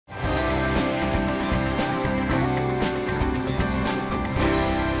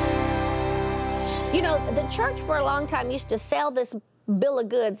The church for a long time used to sell this bill of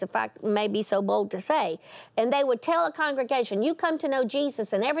goods, if I may be so bold to say. And they would tell a congregation, you come to know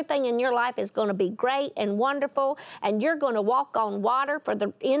Jesus and everything in your life is going to be great and wonderful, and you're going to walk on water for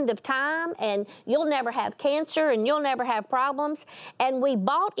the end of time, and you'll never have cancer, and you'll never have problems. And we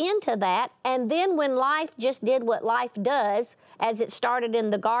bought into that, and then when life just did what life does, as it started in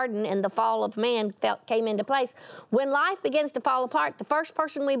the garden and the fall of man came into place, when life begins to fall apart, the first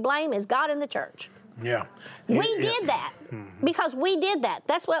person we blame is God and the church. Yeah. We did that because we did that.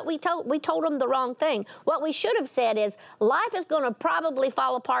 That's what we told. We told them the wrong thing. What we should have said is, life is going to probably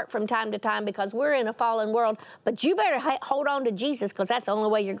fall apart from time to time because we're in a fallen world, but you better hold on to Jesus because that's the only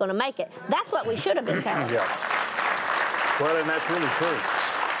way you're going to make it. That's what we should have been telling. Yeah. Well, and that's really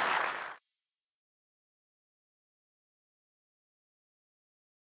true.